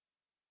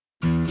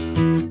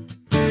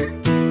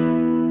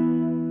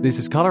This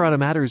is Colorado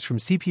Matters from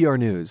CPR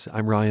News.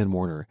 I'm Ryan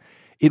Warner.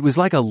 It was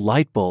like a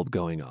light bulb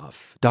going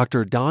off.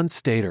 Dr. Don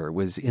Stater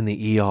was in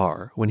the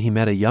ER when he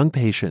met a young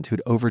patient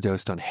who'd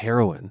overdosed on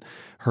heroin.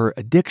 Her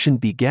addiction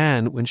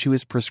began when she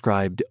was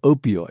prescribed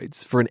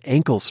opioids for an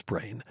ankle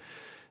sprain.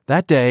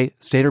 That day,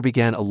 Stater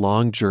began a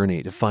long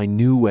journey to find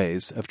new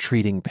ways of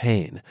treating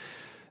pain.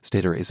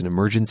 Stater is an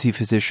emergency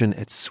physician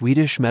at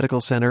Swedish Medical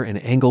Center in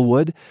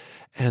Englewood,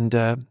 and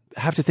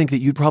have to think that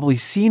you'd probably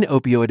seen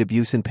opioid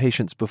abuse in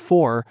patients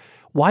before.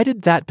 Why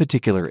did that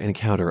particular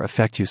encounter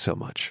affect you so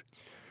much?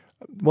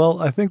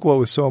 Well, I think what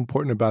was so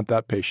important about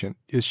that patient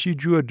is she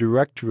drew a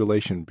direct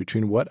relation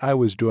between what I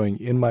was doing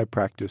in my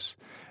practice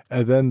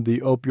and then the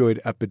opioid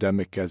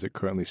epidemic as it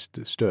currently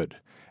stood,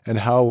 and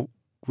how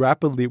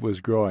rapidly it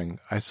was growing.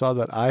 I saw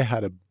that I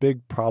had a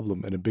big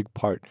problem and a big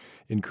part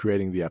in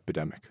creating the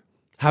epidemic.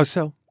 How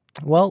so?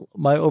 Well,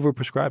 my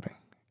overprescribing.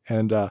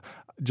 And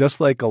just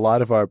like a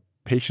lot of our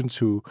patients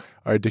who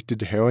are addicted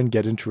to heroin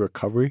get into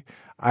recovery,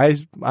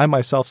 I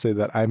myself say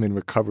that I'm in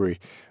recovery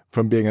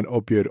from being an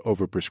opioid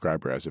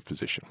overprescriber as a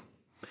physician.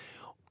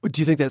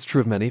 Do you think that's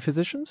true of many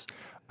physicians?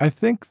 I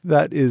think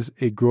that is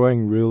a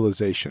growing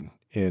realization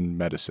in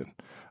medicine.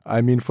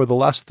 I mean, for the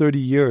last 30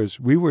 years,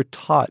 we were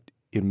taught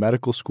in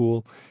medical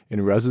school,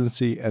 in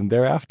residency, and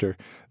thereafter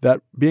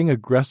that being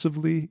aggressive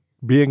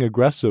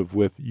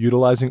with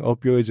utilizing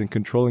opioids and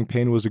controlling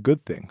pain was a good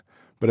thing.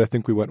 But I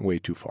think we went way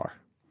too far.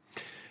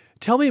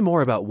 Tell me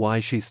more about why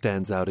she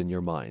stands out in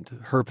your mind,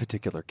 her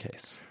particular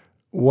case.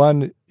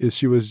 One is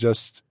she was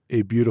just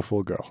a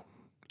beautiful girl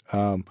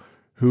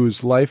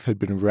whose life had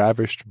been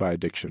ravished by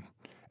addiction,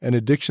 an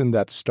addiction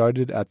that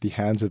started at the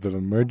hands of an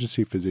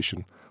emergency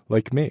physician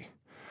like me.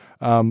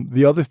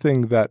 The other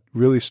thing that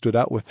really stood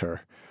out with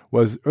her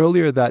was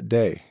earlier that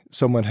day,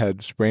 someone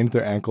had sprained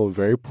their ankle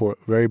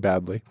very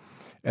badly,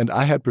 and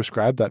I had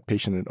prescribed that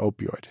patient an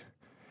opioid.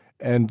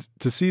 And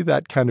to see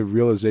that kind of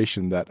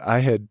realization that I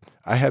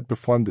had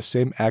performed the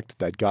same act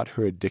that got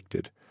her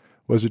addicted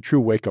was a true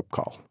wake-up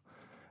call.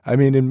 I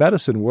mean, in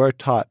medicine, we're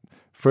taught,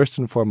 first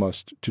and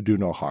foremost, to do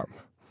no harm.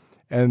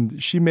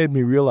 And she made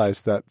me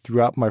realize that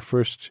throughout my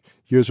first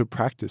years of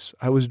practice,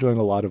 I was doing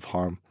a lot of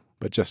harm,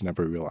 but just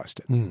never realized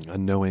it.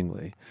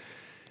 Unknowingly.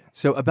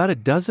 So about a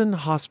dozen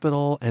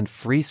hospital and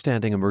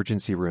freestanding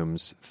emergency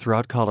rooms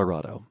throughout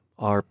Colorado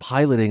are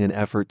piloting an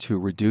effort to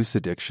reduce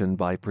addiction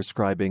by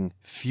prescribing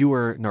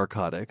fewer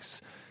narcotics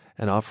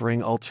and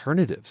offering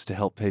alternatives to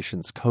help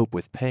patients cope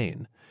with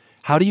pain.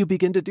 How do you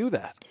begin to do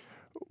that?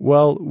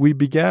 Well, we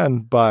began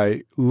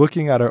by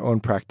looking at our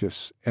own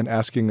practice and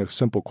asking a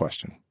simple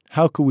question.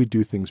 How could we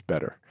do things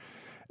better?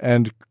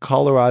 And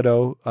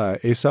Colorado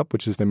ASAP,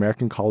 which is the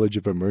American College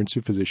of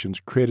Emergency Physicians,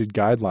 created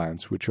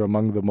guidelines which are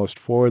among the most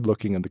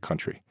forward-looking in the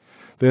country.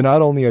 They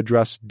not only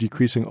address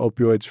decreasing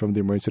opioids from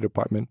the emergency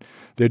department,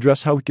 they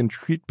address how we can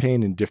treat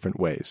pain in different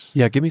ways.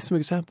 Yeah, give me some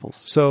examples.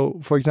 So,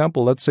 for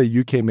example, let's say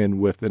you came in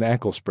with an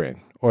ankle sprain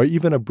or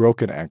even a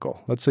broken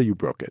ankle. Let's say you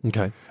broke it.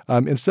 Okay.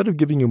 Instead of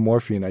giving you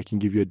morphine, I can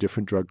give you a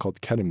different drug called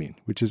ketamine,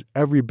 which is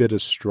every bit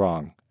as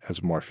strong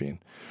as morphine,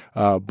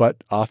 but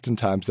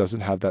oftentimes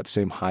doesn't have that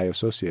same high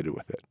associated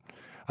with it.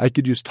 I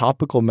could use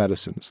topical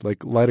medicines like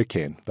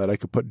lidocaine that I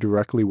could put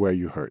directly where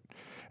you hurt.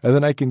 And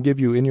then I can give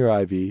you in your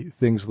IV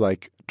things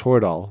like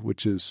Toradol,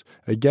 which is,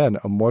 again,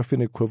 a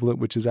morphine equivalent,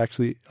 which is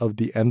actually of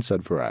the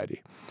NSAID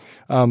variety.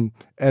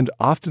 And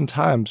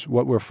oftentimes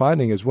what we're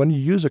finding is when you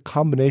use a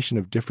combination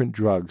of different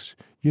drugs,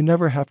 you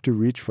never have to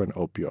reach for an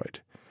opioid.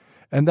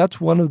 And that's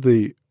one of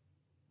the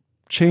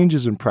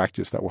changes in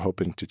practice that we're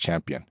hoping to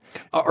champion.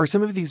 Are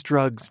some of these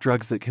drugs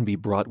that can be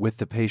brought with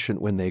the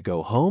patient when they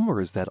go home, or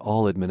is that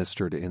all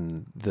administered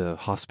in the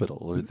hospital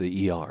or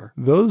the ER?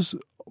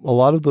 A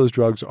lot of those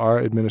drugs are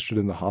administered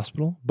in the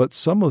hospital, but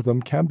some of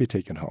them can be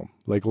taken home,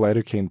 like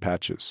lidocaine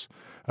patches,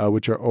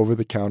 which are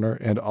over-the-counter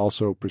and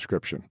also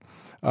prescription.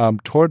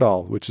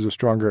 Toradol, which is a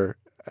stronger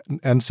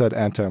NSAID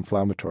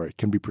anti-inflammatory,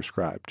 can be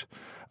prescribed.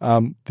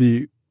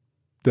 The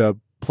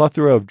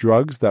plethora of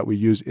drugs that we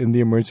use in the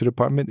emergency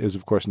department is,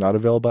 of course, not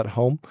available at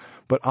home,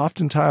 but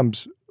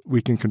oftentimes we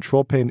can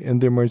control pain in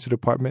the emergency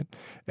department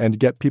and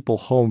get people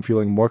home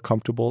feeling more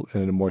comfortable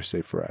and in a more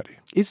safe variety.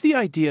 Is the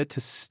idea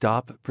to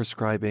stop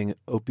prescribing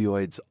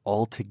opioids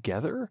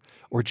altogether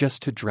or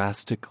just to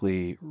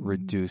drastically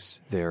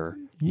reduce their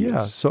use?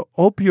 Yeah, so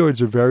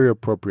opioids are very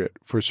appropriate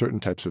for certain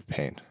types of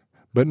pain,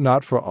 but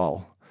not for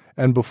all.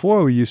 And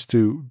before we used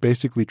to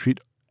basically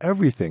treat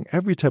every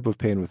type of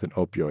pain with an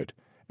opioid,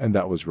 and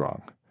that was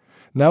wrong.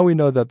 Now we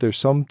know that there's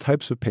some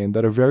types of pain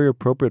that are very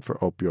appropriate for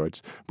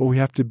opioids, but we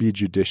have to be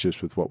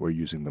judicious with what we're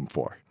using them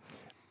for.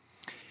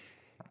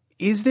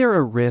 Is there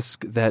a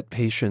risk that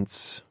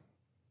patients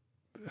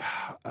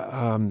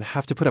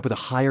have to put up with a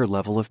higher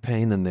level of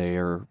pain than they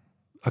are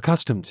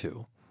accustomed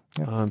to?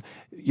 Yeah.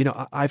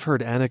 I've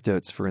heard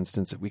anecdotes, for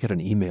instance, that we got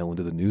an email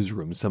into the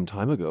newsroom some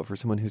time ago for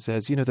someone who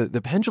says,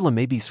 the pendulum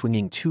may be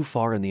swinging too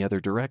far in the other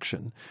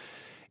direction.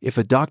 If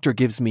a doctor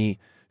gives me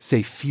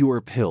say,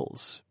 fewer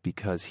pills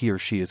because he or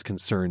she is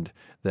concerned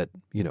that,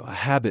 a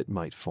habit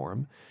might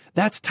form.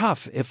 That's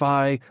tough if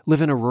I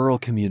live in a rural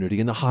community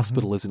and the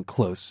hospital isn't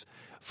close,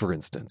 for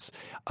instance.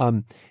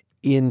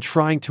 In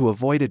trying to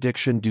avoid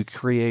addiction, do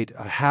create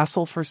a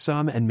hassle for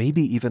some and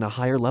maybe even a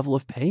higher level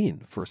of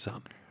pain for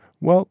some?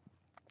 Well,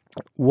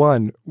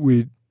 one,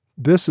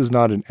 this is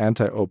not an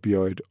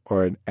anti-opioid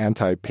or an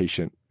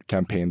anti-patient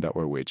campaign that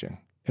we're waging.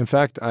 In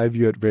fact, I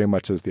view it very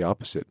much as the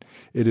opposite.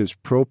 It is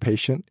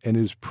pro-patient and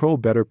is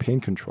pro-better pain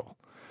control.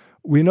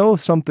 We know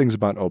some things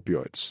about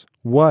opioids.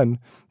 One,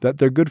 that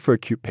they're good for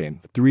acute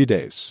pain, 3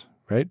 days,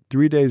 right?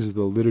 3 days is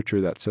the literature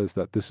that says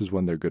that this is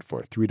when they're good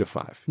for, 3 to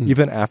 5,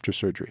 even after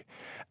surgery.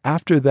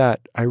 After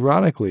that,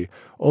 ironically,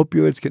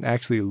 opioids can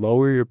actually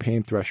lower your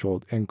pain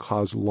threshold and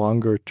cause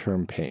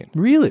longer-term pain.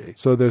 Really?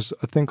 So there's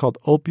a thing called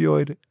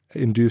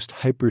opioid-induced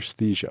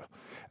hyperesthesia.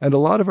 And a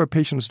lot of our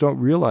patients don't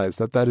realize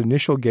that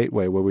initial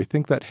gateway where we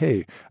think that,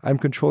 hey, I'm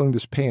controlling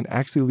this pain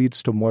actually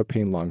leads to more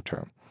pain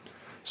long-term.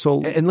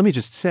 So, and let me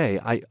just say,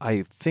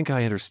 I think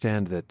I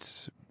understand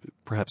that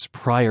perhaps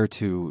prior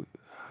to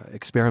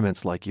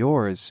experiments like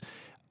yours,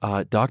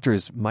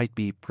 doctors might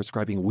be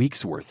prescribing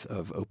weeks' worth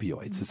of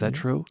opioids. Is that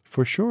true?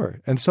 For sure.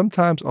 And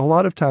a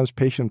lot of times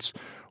patients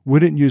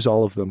wouldn't use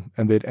all of them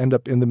and they'd end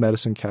up in the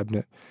medicine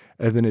cabinet,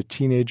 and then a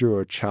teenager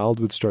or a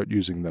child would start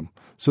using them.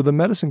 So the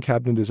medicine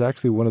cabinet is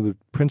actually one of the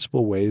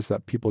principal ways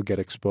that people get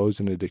exposed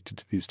and addicted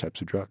to these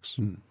types of drugs.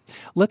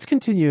 Let's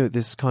continue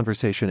this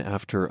conversation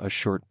after a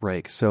short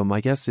break. So my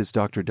guest is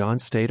Dr. Don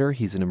Stater.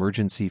 He's an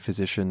emergency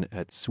physician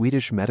at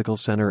Swedish Medical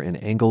Center in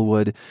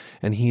Englewood,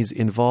 and he's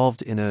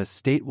involved in a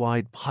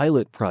statewide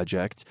pilot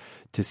project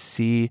to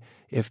see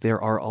if there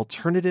are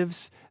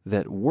alternatives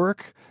that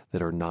work,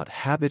 that are not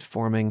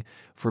habit-forming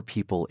for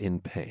people in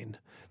pain.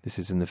 This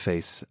is in the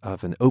face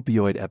of an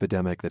opioid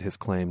epidemic that has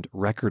claimed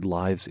record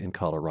lives in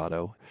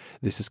Colorado.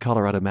 This is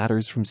Colorado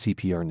Matters from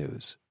CPR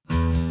News.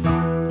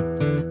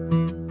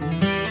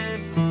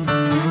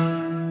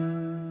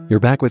 You're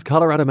back with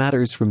Colorado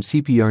Matters from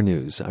CPR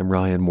News. I'm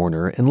Ryan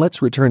Warner, and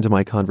let's return to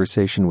my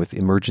conversation with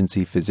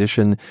emergency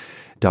physician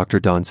Dr.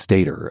 Don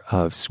Stater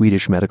of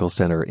Swedish Medical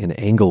Center in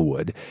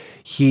Englewood.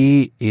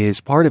 He is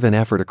part of an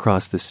effort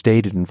across the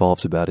state. It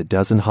involves about a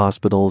dozen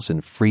hospitals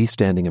and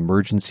freestanding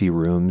emergency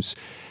rooms,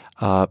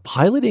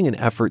 piloting an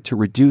effort to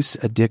reduce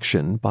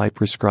addiction by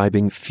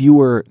prescribing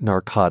fewer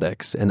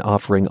narcotics and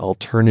offering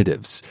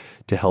alternatives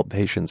to help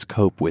patients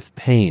cope with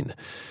pain.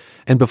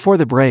 And before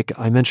the break,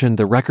 I mentioned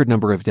the record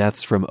number of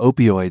deaths from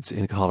opioids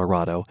in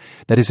Colorado.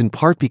 That is in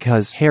part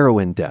because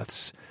heroin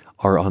deaths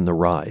are on the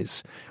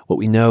rise. What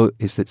we know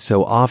is that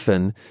so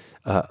often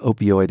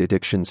opioid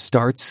addiction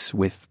starts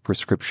with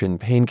prescription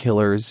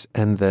painkillers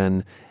and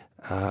then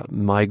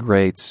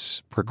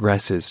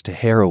progresses to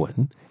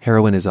heroin.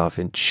 Heroin is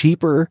often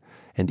cheaper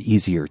and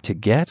easier to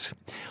get.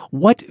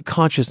 What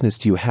consciousness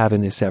do you have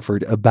in this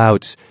effort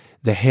about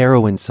the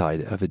heroin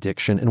side of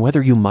addiction and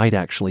whether you might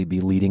actually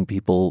be leading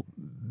people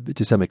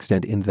to some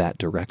extent in that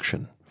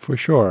direction? For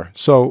sure.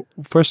 So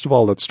first of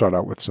all, let's start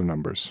out with some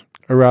numbers.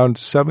 Around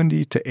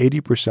 70 to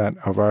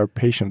 80% of our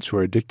patients who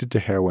are addicted to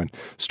heroin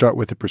start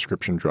with a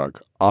prescription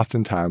drug,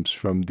 oftentimes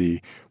from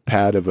the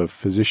pad of a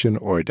physician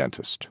or a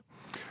dentist.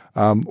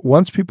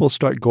 Once people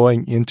start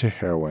going into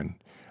heroin,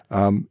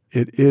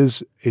 it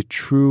is a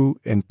true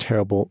and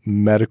terrible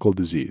medical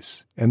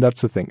disease. And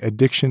that's the thing.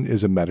 Addiction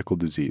is a medical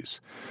disease.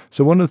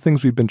 So one of the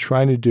things we've been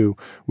trying to do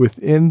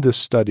within this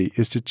study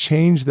is to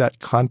change that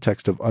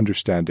context of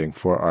understanding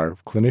for our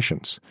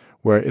clinicians,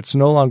 where it's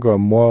no longer a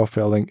moral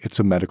failing, it's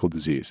a medical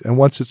disease. And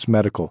once it's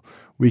medical,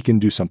 we can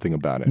do something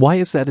about it. Why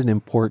is that an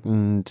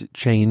important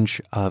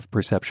change of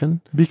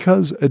perception?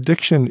 Because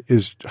addiction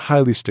is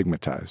highly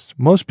stigmatized.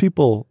 Most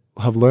people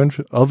have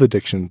learned of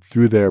addiction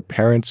through their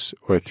parents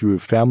or through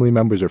family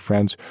members or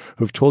friends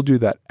who've told you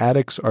that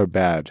addicts are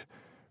bad.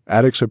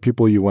 Addicts are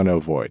people you want to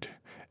avoid.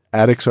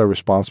 Addicts are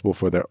responsible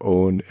for their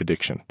own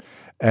addiction.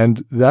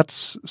 And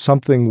that's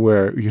something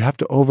where you have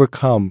to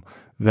overcome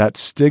that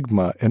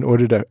stigma in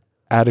order to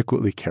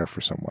adequately care for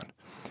someone.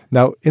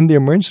 Now, in the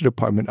emergency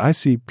department, I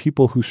see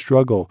people who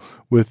struggle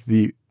with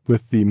the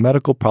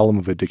medical problem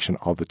of addiction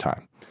all the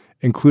time,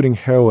 including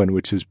heroin,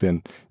 which has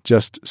been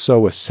just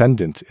so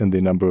ascendant in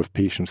the number of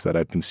patients that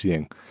I've been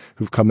seeing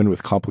who've come in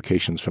with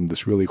complications from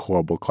this really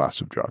horrible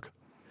class of drug.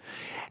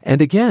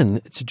 And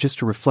again, just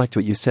to reflect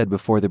what you said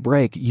before the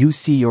break, you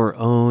see your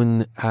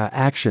own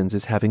actions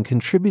as having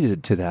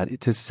contributed to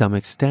that to some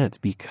extent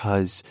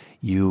because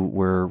you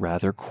were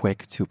rather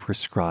quick to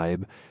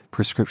prescribe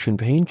prescription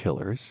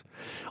painkillers.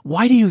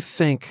 Why do you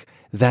think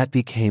that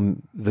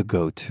became the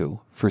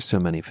go-to for so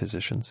many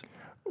physicians?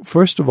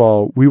 First of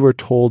all, we were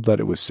told that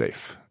it was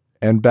safe.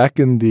 And back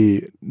in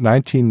the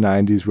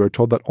 1990s, we were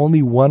told that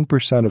only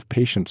 1% of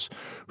patients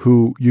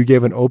who you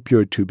gave an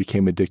opioid to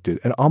became addicted,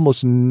 and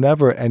almost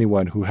never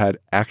anyone who had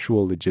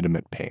actual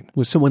legitimate pain.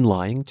 Was someone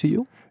lying to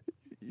you?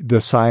 The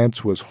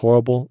science was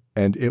horrible,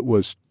 and it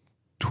was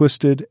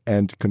twisted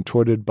and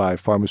contorted by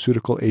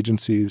pharmaceutical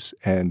agencies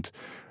and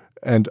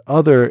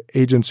other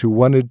agents who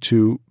wanted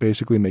to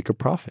basically make a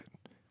profit.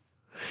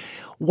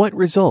 What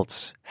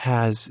results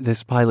has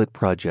this pilot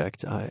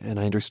project, and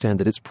I understand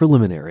that it's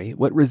preliminary,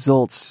 what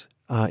results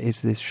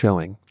is this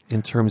showing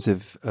in terms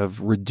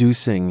of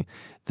reducing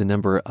the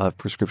number of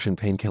prescription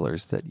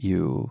painkillers that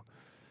you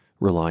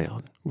rely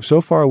on? So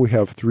far, we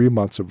have 3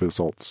 months of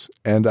results,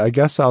 and I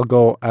guess I'll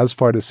go as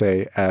far to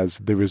say as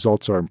the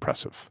results are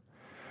impressive.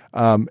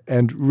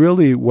 And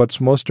really what's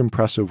most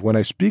impressive when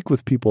I speak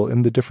with people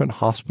in the different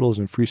hospitals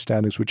and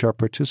freestandings which are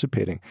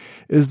participating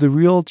is the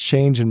real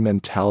change in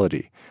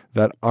mentality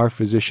that our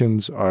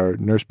physicians, our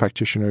nurse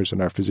practitioners, and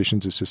our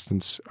physician's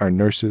assistants, our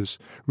nurses,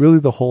 really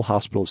the whole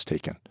hospital has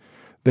taken.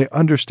 They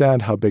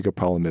understand how big a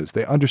problem is.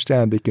 They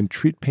understand they can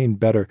treat pain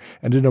better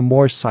and in a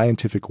more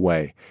scientific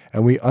way.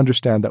 And we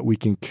understand that we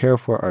can care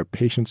for our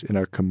patients in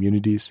our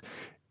communities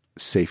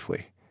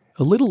safely.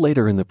 A little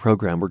later in the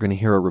program, we're going to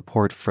hear a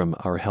report from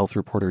our health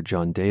reporter,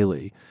 John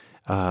Daly.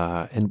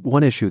 And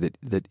one issue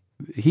that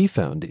he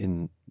found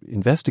in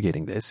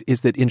investigating this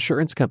is that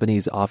insurance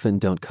companies often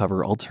don't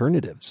cover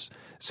alternatives.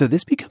 So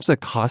this becomes a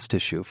cost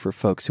issue for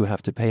folks who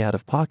have to pay out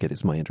of pocket,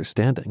 is my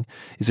understanding.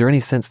 Is there any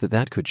sense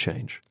that could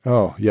change?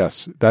 Oh,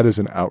 yes. That is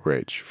an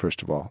outrage,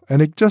 first of all.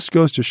 And it just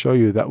goes to show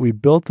you that we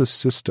built a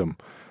system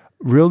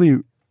really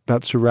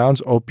that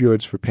surrounds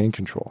opioids for pain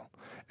control.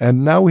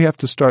 And now we have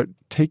to start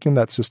taking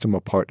that system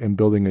apart and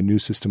building a new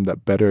system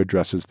that better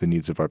addresses the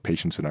needs of our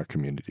patients in our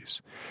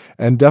communities.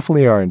 And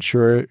definitely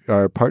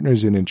our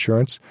partners in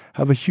insurance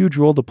have a huge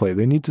role to play.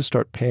 They need to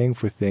start paying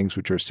for things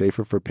which are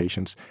safer for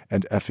patients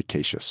and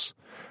efficacious.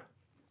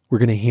 We're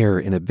going to hear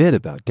in a bit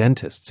about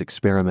dentists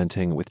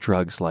experimenting with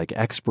drugs like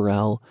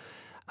Exparel.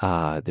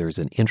 There's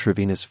an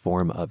intravenous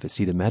form of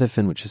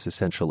acetaminophen, which is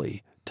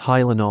essentially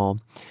Tylenol.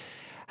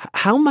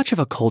 How much of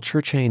a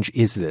culture change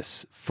is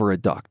this for a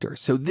doctor?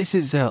 So this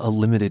is a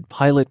limited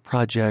pilot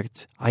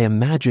project. I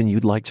imagine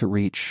you'd like to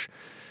reach,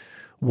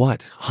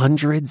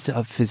 hundreds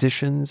of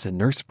physicians and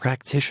nurse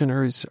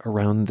practitioners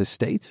around the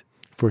state?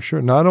 For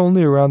sure. Not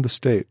only around the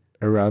state,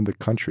 around the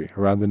country,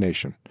 around the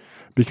nation.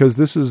 Because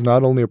this is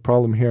not only a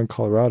problem here in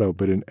Colorado,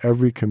 but in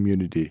every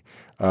community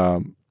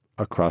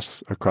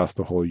across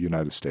the whole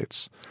United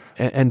States.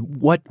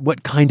 And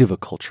what kind of a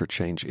culture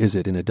change is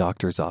it in a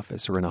doctor's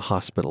office or in a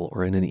hospital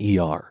or in an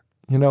ER?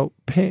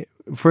 Pain,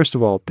 first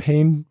of all,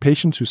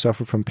 patients who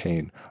suffer from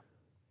pain,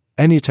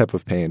 any type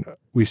of pain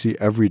we see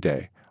every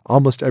day.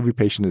 Almost every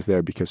patient is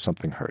there because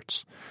something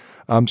hurts.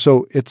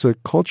 So it's a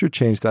culture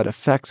change that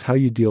affects how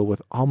you deal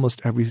with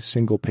almost every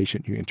single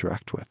patient you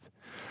interact with.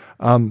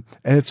 And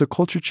it's a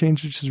culture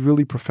change which is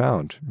really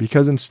profound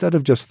because instead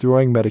of just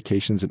throwing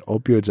medications and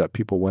opioids at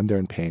people when they're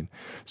in pain,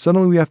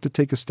 suddenly we have to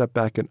take a step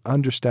back and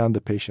understand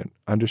the patient,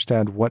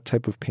 understand what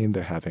type of pain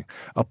they're having,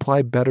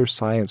 apply better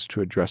science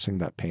to addressing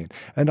that pain,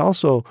 and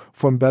also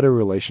form better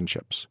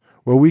relationships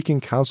where we can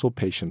counsel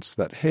patients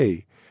that,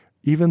 hey,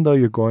 even though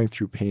you're going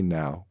through pain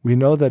now, we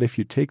know that if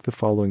you take the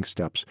following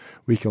steps,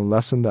 we can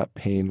lessen that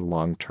pain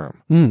long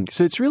term.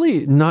 So it's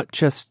really not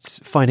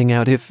just finding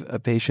out if a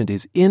patient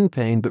is in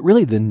pain, but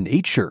really the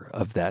nature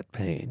of that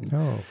pain.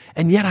 Oh.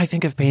 And yet I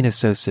think of pain as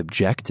so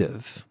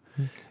subjective.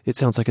 It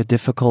sounds like a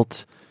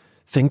difficult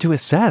thing to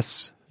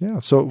assess.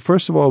 Yeah. So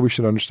first of all, we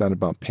should understand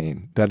about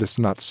pain, that it's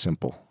not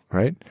simple.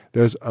 Right?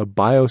 There's a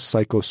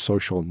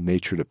biopsychosocial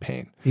nature to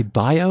pain. A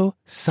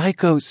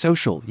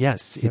biopsychosocial,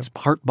 yes. Yep. It's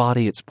part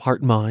body, it's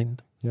part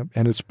mind. Yep.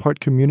 And it's part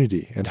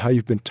community and how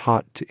you've been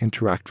taught to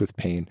interact with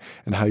pain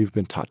and how you've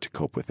been taught to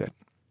cope with it.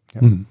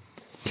 Yep.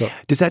 So,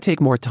 does that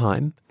take more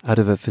time out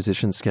of a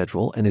physician's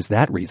schedule, and is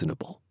that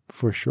reasonable?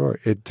 For sure.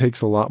 It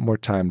takes a lot more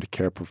time to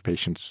care for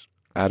patients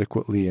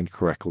adequately and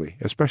correctly,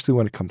 especially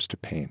when it comes to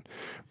pain.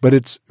 But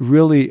it's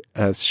really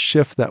a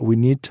shift that we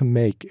need to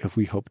make if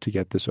we hope to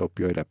get this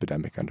opioid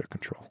epidemic under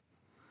control.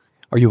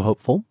 Are you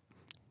hopeful?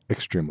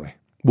 Extremely.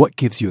 What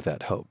gives you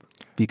that hope?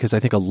 Because I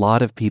think a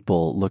lot of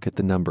people look at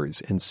the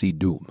numbers and see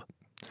doom.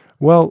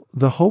 Well,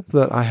 the hope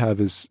that I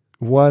have is,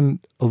 one,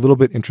 a little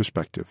bit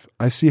introspective.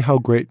 I see how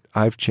great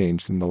I've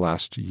changed in the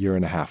last year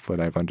and a half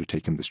when I've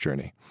undertaken this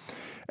journey.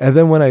 And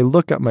then when I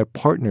look at my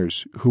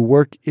partners who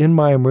work in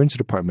my emergency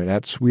department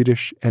at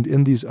Swedish and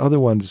in these other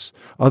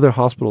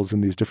hospitals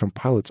in these different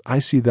pilots, I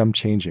see them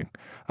changing.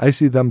 I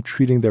see them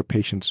treating their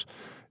patients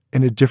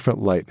in a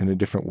different light, in a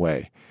different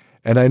way.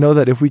 And I know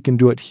that if we can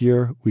do it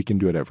here, we can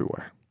do it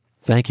everywhere.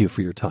 Thank you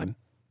for your time.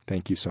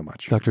 Thank you so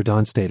much. Dr.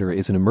 Don Stader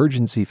is an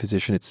emergency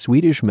physician at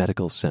Swedish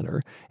Medical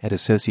Center and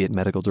associate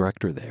medical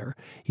director there.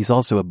 He's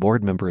also a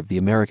board member of the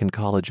American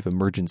College of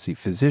Emergency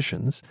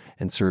Physicians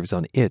and serves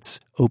on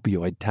its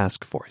opioid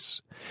task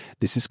force.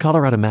 This is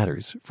Colorado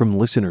Matters from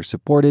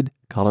listener-supported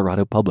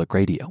Colorado Public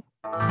Radio.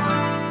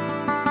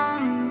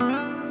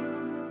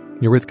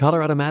 You're with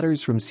Colorado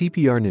Matters from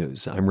CPR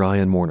News. I'm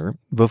Ryan Warner.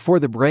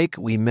 Before the break,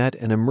 we met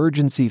an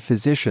emergency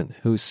physician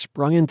who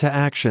sprung into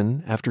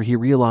action after he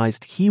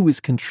realized he was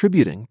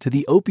contributing to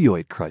the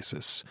opioid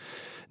crisis.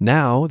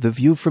 Now, the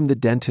view from the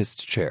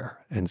dentist's chair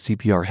and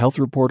CPR health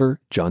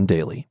reporter John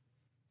Daly.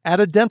 At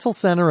a dental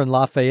center in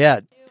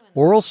Lafayette,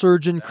 Oral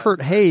surgeon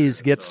Kurt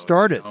Hayes gets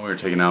started. We were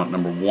taking out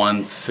number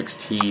 1,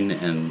 16,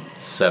 and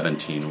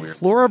 17.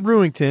 Flora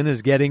Brewington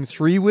is getting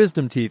 3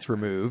 wisdom teeth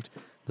removed.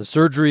 The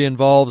surgery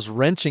involves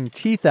wrenching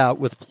teeth out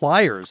with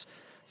pliers,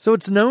 so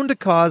it's known to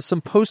cause some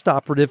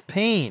post-operative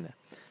pain.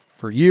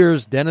 For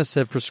years, dentists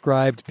have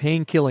prescribed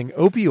pain-killing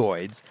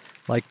opioids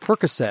like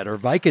Percocet or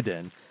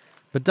Vicodin,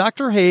 but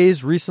Dr.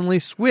 Hayes recently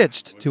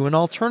switched to an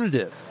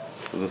alternative.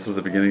 So this is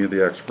the beginning of the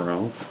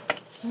Exparel.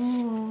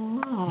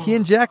 He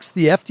injects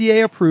the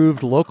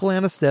FDA-approved local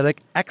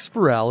anesthetic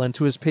Exparel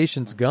into his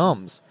patient's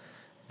gums.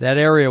 That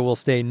area will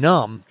stay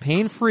numb,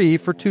 pain-free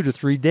for 2 to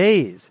 3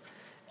 days.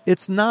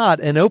 It's not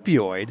an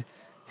opioid.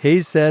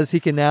 Hayes says he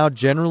can now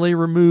generally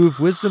remove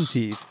wisdom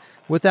teeth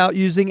without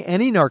using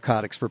any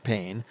narcotics for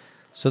pain,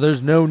 so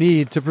there's no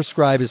need to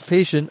prescribe his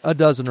patient a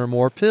dozen or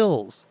more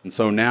pills. And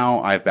so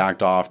now I've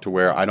backed off to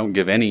where I don't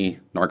give any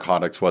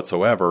narcotics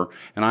whatsoever,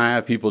 and I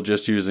have people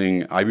just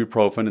using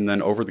ibuprofen and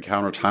then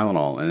over-the-counter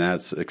Tylenol, and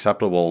that's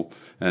acceptable,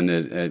 and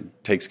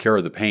it takes care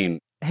of the pain.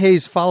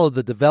 Hayes followed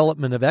the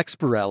development of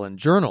Exparel in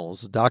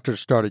journals. Doctors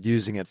started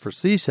using it for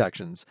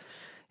C-sections.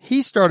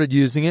 He started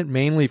using it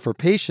mainly for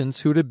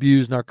patients who'd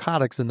abused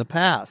narcotics in the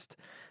past.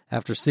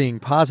 After seeing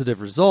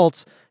positive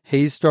results,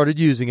 Hayes started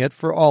using it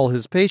for all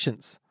his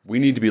patients. We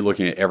need to be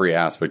looking at every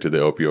aspect of the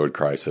opioid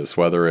crisis,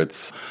 whether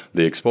it's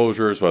the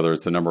exposures, whether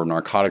it's the number of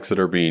narcotics that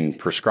are being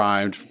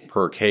prescribed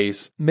per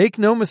case. Make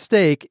no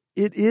mistake,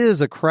 it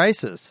is a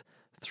crisis.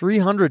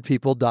 300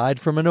 people died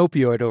from an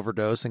opioid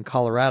overdose in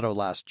Colorado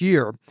last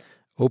year.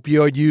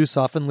 Opioid use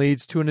often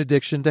leads to an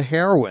addiction to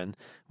heroin,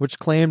 which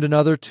claimed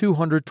another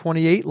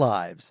 228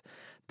 lives.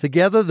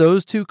 Together,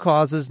 those two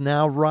causes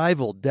now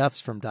rival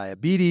deaths from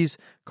diabetes,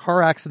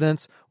 car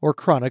accidents, or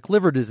chronic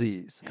liver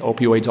disease.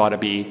 Opioids ought to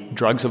be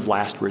drugs of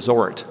last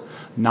resort,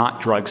 not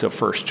drugs of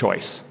first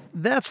choice.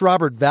 That's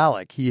Robert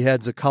Valek. He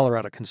heads a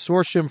Colorado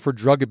consortium for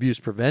drug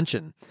abuse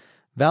prevention.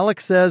 Valek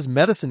says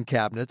medicine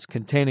cabinets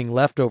containing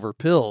leftover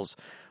pills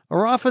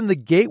are often the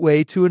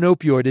gateway to an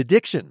opioid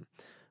addiction.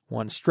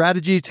 One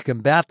strategy to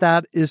combat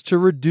that is to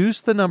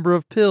reduce the number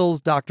of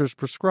pills doctors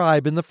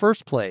prescribe in the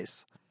first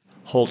place.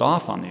 Hold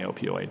off on the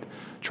opioid.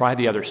 Try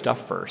the other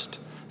stuff first.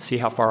 See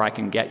how far I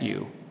can get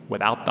you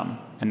without them.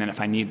 And then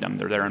if I need them,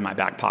 they're there in my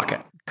back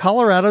pocket.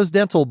 Colorado's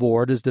Dental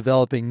Board is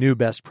developing new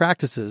best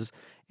practices,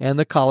 and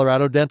the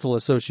Colorado Dental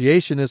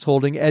Association is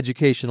holding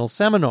educational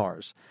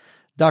seminars.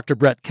 Dr.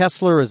 Brett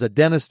Kessler is a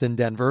dentist in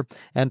Denver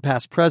and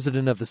past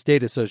president of the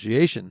state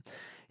association.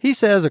 He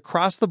says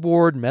across the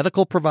board,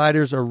 medical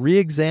providers are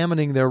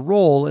re-examining their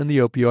role in the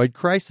opioid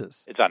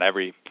crisis. It's on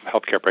every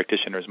healthcare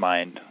practitioner's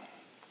mind.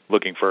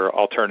 Looking for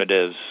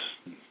alternatives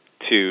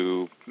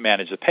to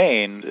manage the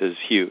pain is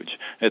huge.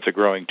 It's a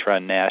growing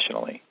trend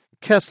nationally.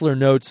 Kessler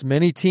notes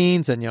many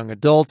teens and young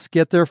adults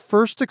get their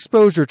first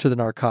exposure to the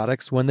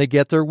narcotics when they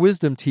get their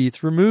wisdom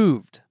teeth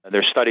removed.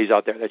 There's studies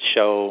out there that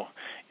show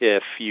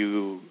if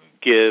you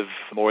give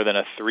more than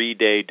a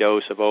 3-day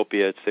dose of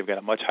opiates, they've got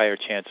a much higher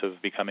chance of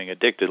becoming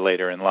addicted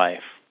later in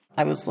life.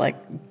 I was like,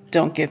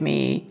 don't give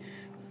me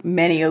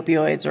many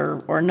opioids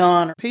or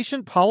none.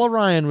 Patient Paula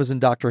Ryan was in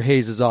Dr.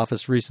 Hayes'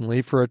 office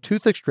recently for a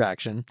tooth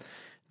extraction.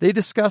 They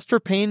discussed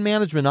her pain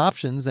management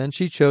options, and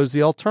she chose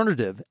the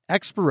alternative,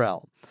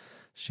 Exparel.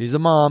 She's a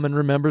mom and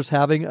remembers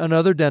having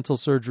another dental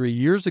surgery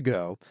years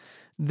ago.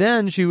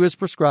 Then she was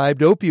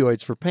prescribed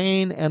opioids for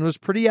pain and was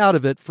pretty out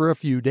of it for a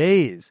few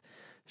days.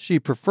 She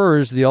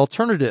prefers the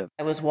alternative.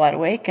 I was wide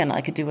awake and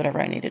I could do whatever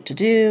I needed to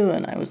do,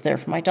 and I was there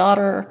for my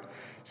daughter.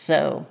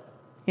 So,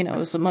 it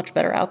was a much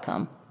better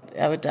outcome.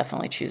 I would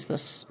definitely choose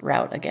this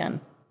route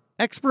again.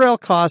 Exparel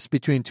costs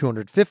between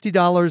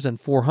 $250 and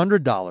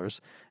 $400,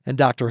 and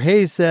Dr.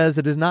 Hayes says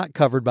it is not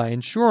covered by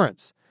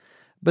insurance.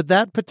 But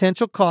that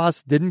potential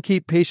cost didn't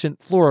keep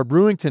patient Flora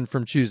Brewington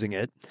from choosing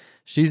it.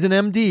 She's an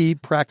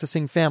MD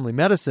practicing family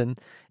medicine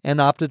and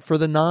opted for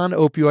the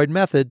non-opioid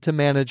method to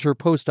manage her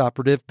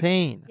post-operative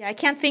pain. Yeah, I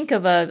can't think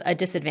of a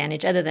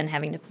disadvantage other than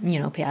having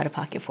to, pay out of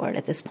pocket for it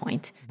at this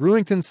point.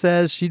 Brewington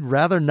says she'd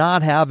rather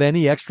not have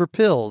any extra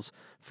pills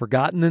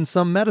forgotten in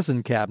some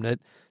medicine cabinet,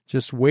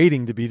 just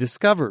waiting to be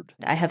discovered.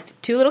 I have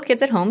 2 little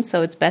kids at home,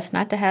 so it's best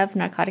not to have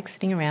narcotics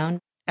sitting around.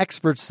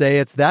 Experts say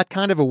it's that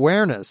kind of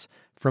awareness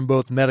from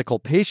both medical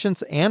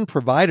patients and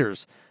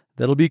providers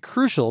that'll be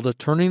crucial to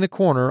turning the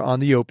corner on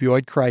the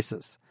opioid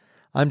crisis.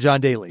 I'm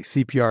John Daly,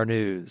 CPR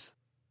News.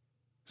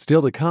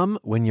 Still to come,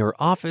 when your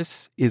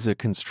office is a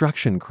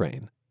construction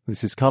crane.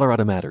 This is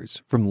Colorado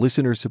Matters from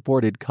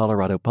listener-supported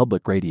Colorado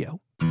Public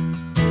Radio.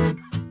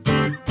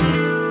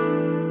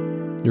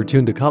 You're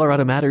tuned to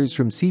Colorado Matters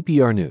from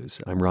CPR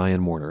News. I'm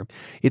Ryan Warner.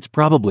 It's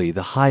probably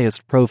the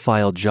highest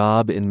profile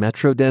job in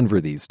Metro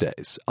Denver these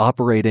days,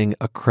 operating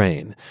a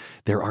crane.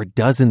 There are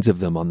dozens of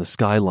them on the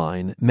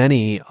skyline.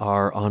 Many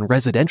are on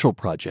residential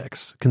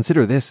projects.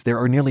 Consider this, there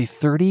are nearly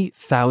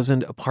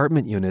 30,000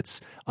 apartment units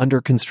under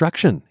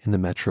construction in the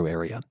metro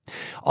area.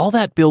 All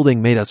that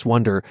building made us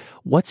wonder,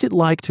 what's it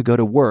like to go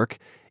to work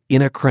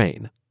in a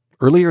crane?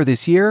 Earlier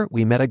this year,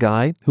 we met a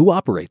guy who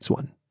operates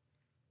one.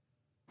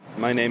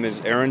 My name is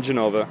Aaron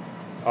Genova,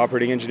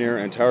 operating engineer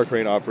and tower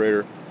crane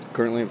operator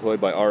currently employed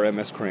by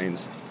RMS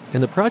Cranes.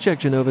 And the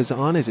project Genova's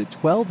on is a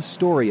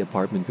 12-story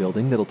apartment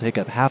building that'll take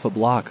up half a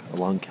block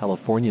along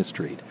California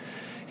Street.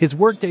 His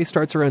workday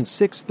starts around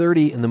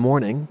 6:30 in the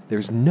morning.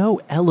 There's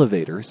no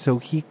elevator, so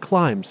he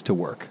climbs to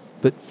work.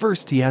 But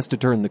first, he has to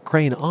turn the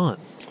crane on.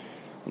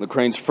 When the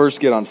cranes first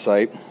get on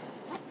site,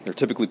 they're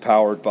typically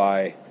powered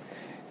by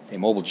a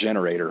mobile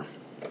generator.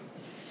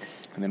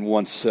 And then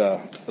once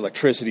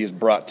electricity is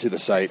brought to the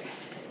site,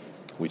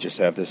 we just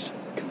have this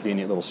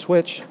convenient little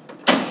switch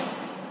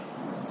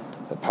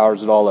that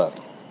powers it all up.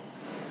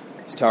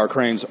 These tower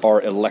cranes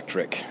are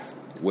electric,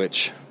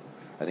 which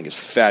I think is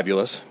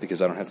fabulous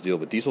because I don't have to deal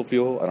with diesel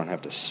fuel. I don't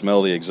have to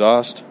smell the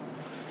exhaust.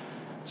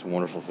 It's a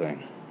wonderful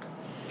thing.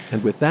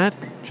 And with that,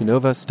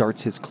 Genova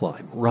starts his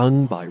climb,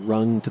 rung by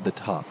rung to the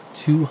top,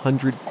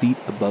 200 feet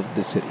above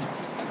the city.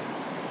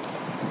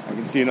 I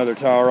can see another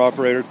tower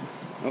operator.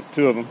 Oh,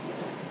 two of them.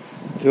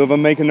 Two of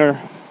them making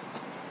their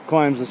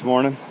climbs this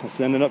morning,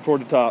 ascending up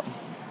toward the top.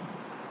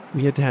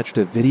 We attached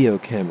a video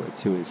camera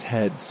to his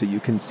head so you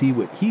can see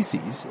what he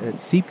sees at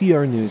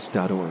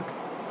cprnews.org.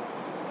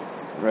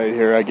 Right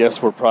here, I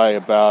guess we're probably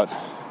about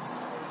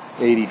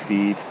 80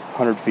 feet,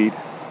 100 feet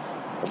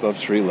above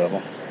street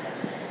level.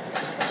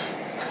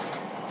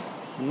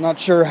 I'm not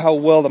sure how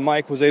well the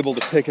mic was able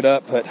to pick it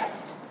up, but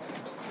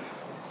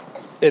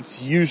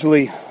it's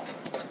usually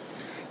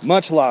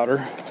much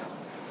louder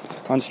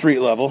on street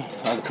level.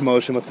 All the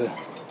commotion with the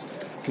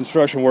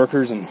construction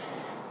workers and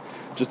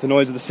just the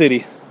noise of the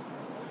city.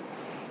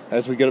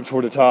 As we get up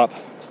toward the top,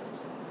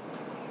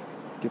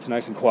 it gets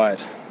nice and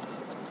quiet,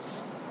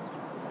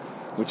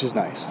 which is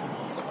nice.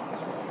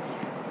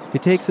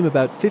 It takes him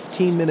about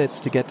 15 minutes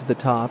to get to the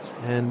top,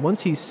 and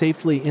once he's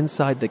safely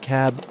inside the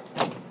cab,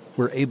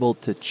 we're able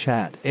to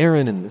chat.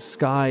 Aaron in the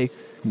sky,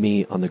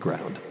 me on the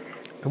ground.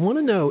 I want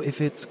to know if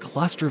it's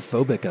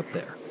claustrophobic up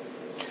there.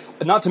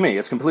 Not to me.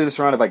 It's completely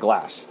surrounded by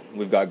glass.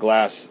 We've got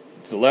glass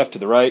to the left, to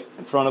the right,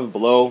 in front of,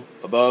 below,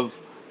 above.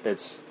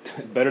 It's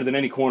better than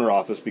any corner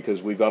office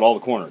because we've got all the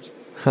corners,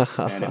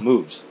 and it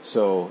moves.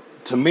 So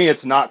to me,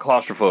 it's not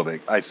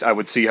claustrophobic. I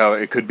would see how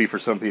it could be for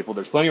some people.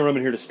 There's plenty of room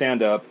in here to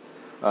stand up.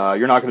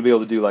 You're not going to be able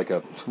to do like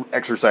a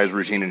exercise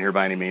routine in here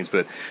by any means,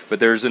 but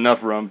there's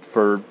enough room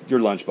for your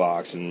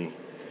lunchbox and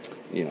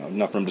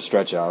enough room to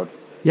stretch out.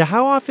 Yeah,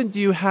 how often do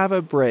you have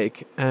a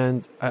break?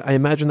 And I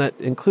imagine that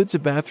includes a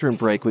bathroom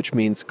break, which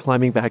means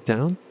climbing back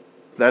down?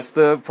 That's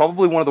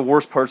probably one of the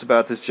worst parts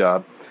about this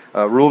job.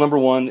 Rule number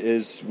one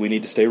is we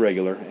need to stay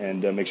regular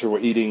and make sure we're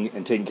eating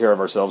and taking care of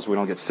ourselves so we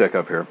don't get sick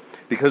up here,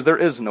 because there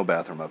is no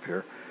bathroom up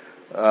here.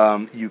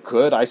 You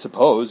could, I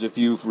suppose, if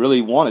you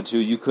really wanted to,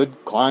 you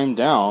could climb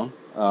down.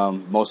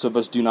 Most of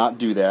us do not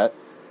do that.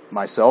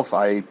 Myself,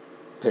 I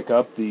pick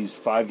up these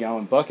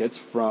 5-gallon buckets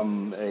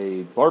from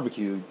a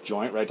barbecue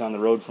joint right down the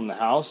road from the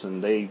house,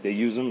 and they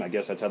use them. I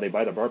guess that's how they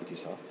buy their barbecue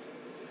stuff.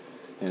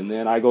 And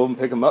then I go and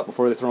pick them up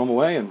before they throw them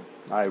away, and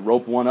I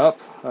rope one up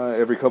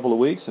every couple of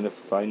weeks, and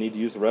if I need to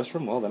use the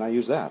restroom, well, then I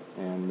use that.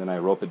 And then I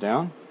rope it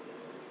down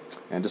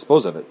and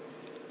dispose of it.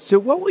 So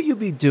what will you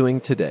be doing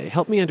today?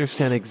 Help me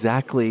understand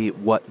exactly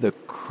what the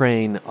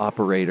crane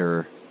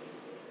operator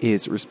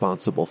is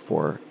responsible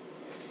for.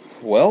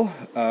 Well,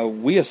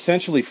 we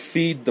essentially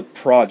feed the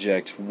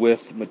project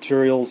with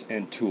materials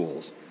and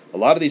tools. A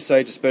lot of these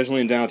sites,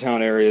 especially in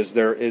downtown areas,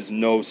 there is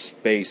no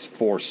space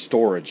for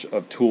storage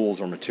of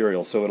tools or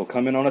materials. So it'll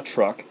come in on a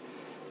truck,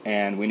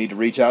 and we need to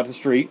reach out to the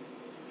street.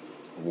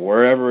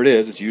 Wherever it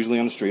is, it's usually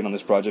on the street. On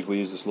this project, we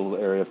use this little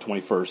area of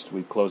 21st.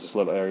 We close this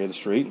little area of the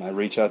street, and I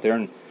reach out there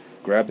and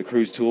grab the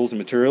crew's tools and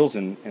materials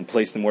and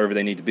place them wherever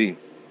they need to be.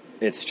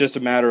 It's just a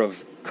matter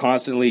of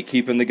constantly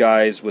keeping the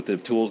guys with the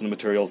tools and the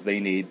materials they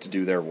need to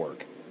do their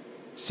work.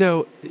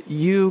 So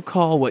you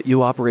call what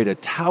you operate a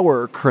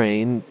tower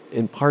crane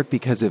in part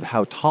because of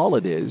how tall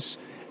it is.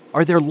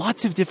 Are there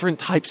lots of different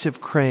types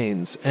of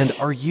cranes, and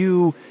are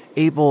you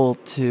able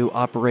to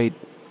operate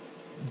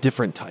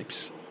different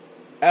types?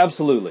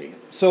 Absolutely.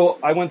 So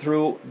I went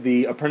through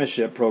the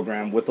apprenticeship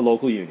program with the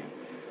local union.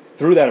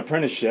 Through that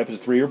apprenticeship,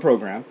 it's a 3-year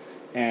program,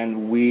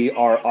 and we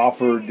are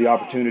offered the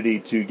opportunity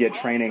to get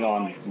training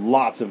on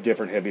lots of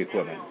different heavy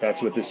equipment.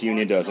 That's what this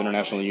union does,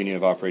 International Union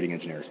of Operating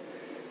Engineers.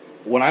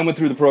 When I went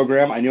through the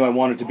program, I knew I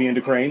wanted to be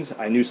into cranes.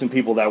 I knew some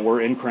people that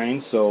were in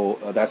cranes, so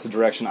that's the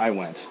direction I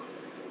went.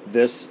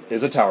 This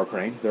is a tower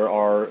crane. There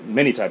are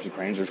many types of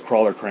cranes. There's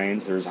crawler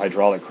cranes, there's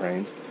hydraulic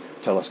cranes,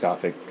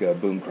 telescopic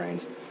boom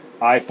cranes.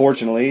 I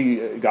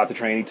fortunately got the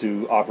training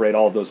to operate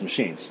all of those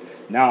machines.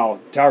 Now,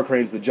 tower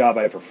crane's the job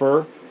I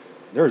prefer.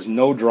 There's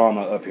no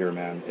drama up here,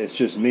 man. It's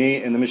just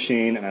me and the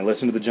machine, and I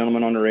listen to the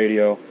gentleman on the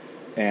radio,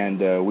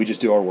 and we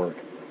just do our work.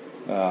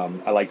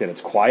 I like that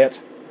it's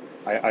quiet.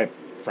 I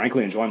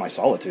frankly enjoy my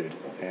solitude,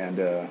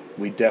 and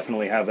we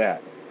definitely have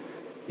that.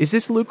 Is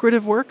this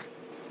lucrative work?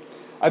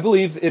 I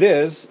believe it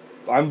is.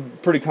 I'm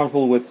pretty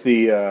comfortable with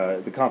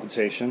the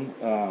compensation.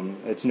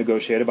 It's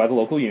negotiated by the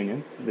local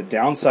union. The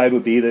downside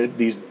would be that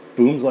these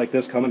booms like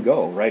this come and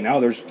go. Right now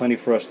there's plenty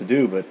for us to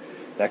do, but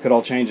that could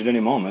all change at any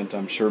moment.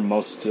 I'm sure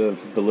most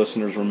of the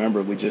listeners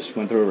remember we just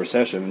went through a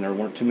recession and there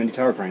weren't too many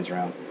tower cranes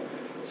around.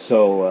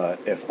 So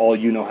if all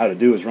you know how to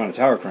do is run a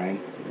tower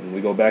crane, and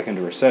we go back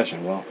into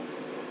recession, well,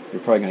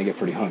 you're probably going to get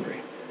pretty hungry.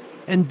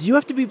 And do you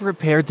have to be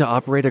prepared to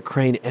operate a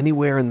crane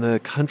anywhere in the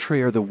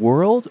country or the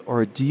world,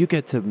 or do you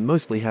get to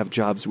mostly have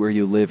jobs where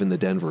you live in the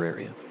Denver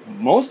area?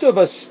 Most of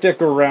us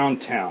stick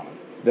around town.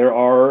 There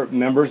are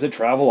members that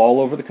travel all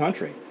over the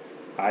country.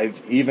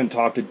 I've even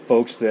talked to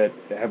folks that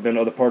have been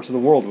to other parts of the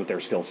world with their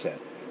skill set.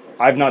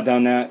 I've not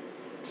done that.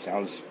 It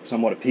sounds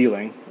somewhat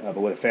appealing, but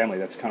with a family,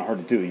 that's kind of hard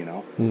to do, you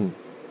know. Mm.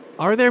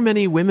 Are there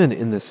many women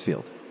in this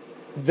field?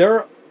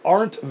 There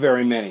aren't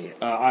very many.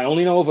 I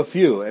only know of a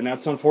few, and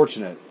that's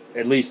unfortunate,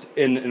 at least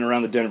in and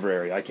around the Denver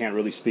area. I can't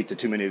really speak to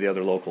too many of the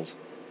other locals.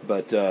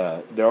 But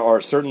there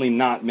are certainly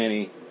not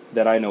many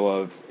that I know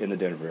of in the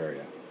Denver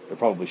area. There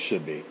probably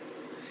should be.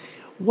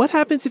 What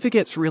happens if it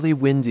gets really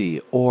windy,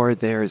 or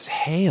there's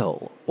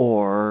hail,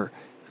 or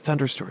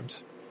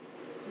thunderstorms?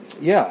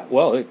 Yeah,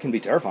 well, it can be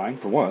terrifying,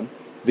 for one.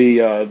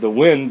 The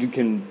wind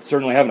can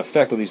certainly have an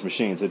effect on these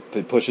machines.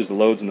 It pushes the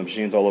loads in the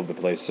machines all over the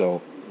place.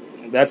 So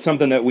that's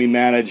something that we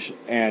manage,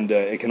 and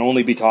it can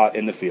only be taught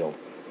in the field.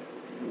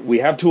 We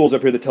have tools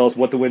up here that tell us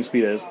what the wind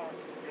speed is,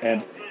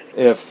 and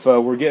if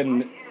we're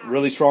getting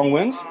really strong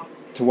winds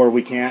to where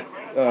we can't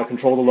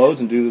control the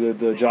loads and do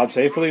the job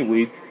safely,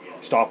 we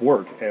stop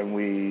work and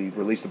we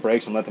release the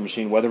brakes and let the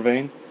machine weather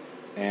vane,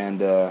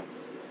 and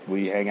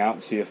we hang out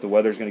and see if the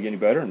weather's going to get any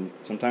better, and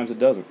sometimes it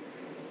doesn't.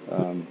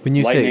 When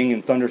you lightning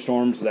and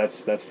thunderstorms,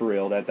 that's for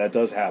real. That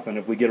does happen.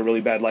 If we get a really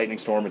bad lightning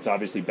storm, it's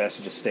obviously best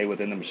to just stay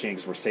within the machine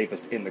because we're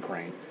safest in the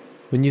crane.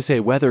 When you say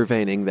weather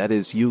vaning, that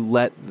is you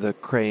let the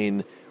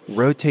crane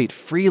rotate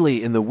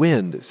freely in the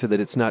wind so that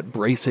it's not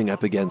bracing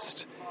up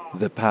against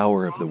the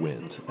power of the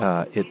wind.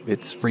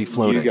 It's free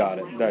floating. You got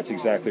it. That's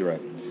exactly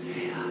right.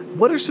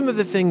 What are some of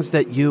the things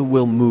that you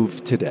will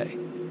move today?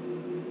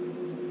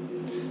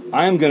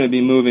 I am going to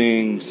be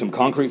moving some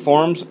concrete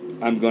forms.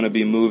 I'm going to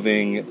be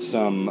moving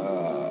some,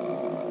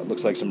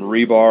 looks like some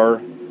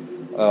rebar.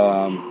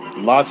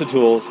 Lots of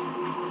tools.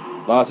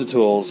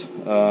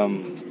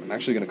 I'm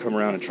actually going to come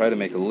around and try to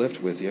make a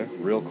lift with you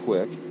real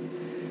quick.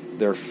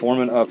 They're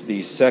forming up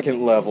the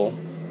second level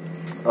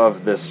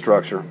of this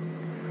structure.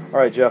 All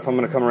right, Jeff, I'm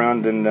going to come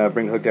around and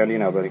bring the hook down to you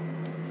now, buddy.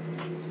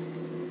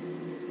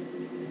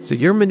 So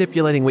you're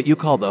manipulating what you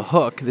call the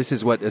hook. This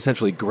is what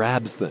essentially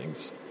grabs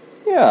things.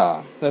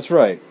 Yeah, that's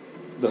right.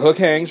 The hook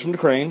hangs from the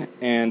crane,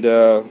 and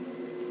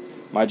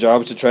my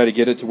job is to try to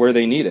get it to where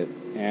they need it.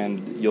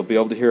 And you'll be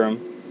able to hear them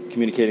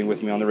communicating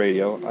with me on the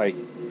radio.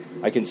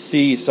 I can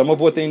see some of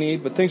what they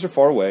need, but things are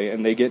far away,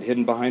 and they get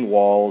hidden behind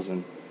walls,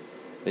 and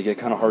they get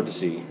kind of hard to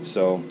see.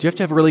 So, do you have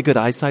to have really good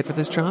eyesight for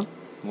this job?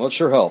 Well, it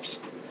sure helps.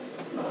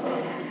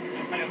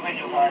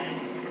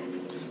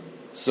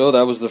 So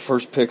that was the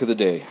first pick of the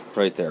day,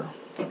 right there.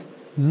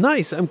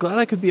 Nice. I'm glad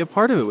I could be a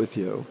part of it with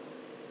you.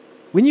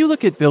 When you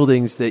look at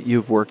buildings that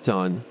you've worked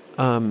on,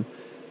 do you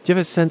have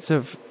a sense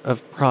of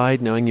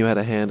pride knowing you had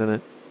a hand in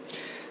it?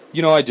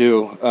 You know, I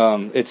do.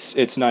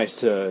 It's nice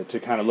to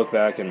kind of look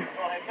back and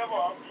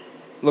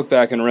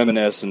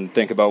reminisce and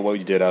think about what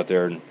you did out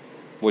there and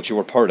what you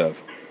were part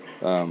of.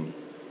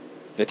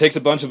 It takes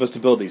a bunch of us to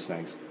build these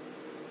things.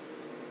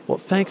 Well,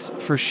 thanks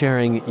for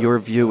sharing your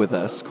view with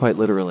us, quite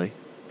literally.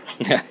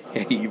 Yeah,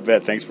 you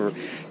bet. Thanks for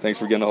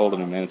getting a hold of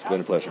me, man. It's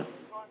been a pleasure.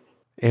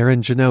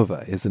 Aaron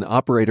Genova is an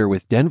operator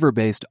with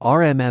Denver-based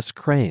RMS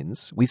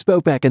Cranes. We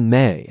spoke back in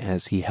May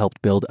as he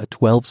helped build a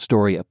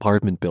 12-story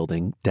apartment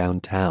building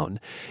downtown.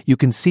 You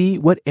can see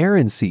what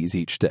Aaron sees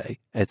each day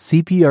at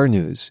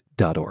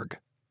cprnews.org.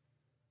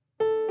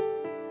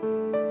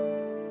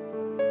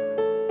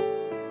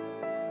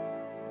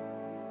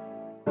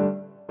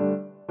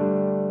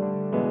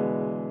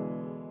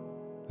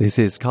 This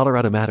is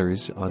Colorado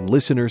Matters on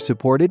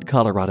listener-supported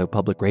Colorado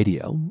Public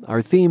Radio.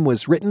 Our theme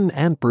was written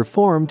and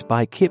performed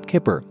by Kip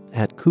Kipper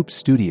at Coop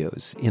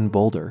Studios in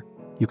Boulder.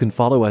 You can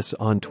follow us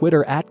on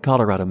Twitter at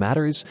Colorado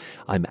Matters.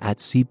 I'm at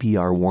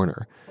CPR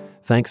Warner.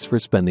 Thanks for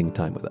spending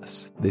time with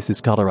us. This is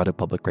Colorado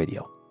Public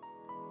Radio.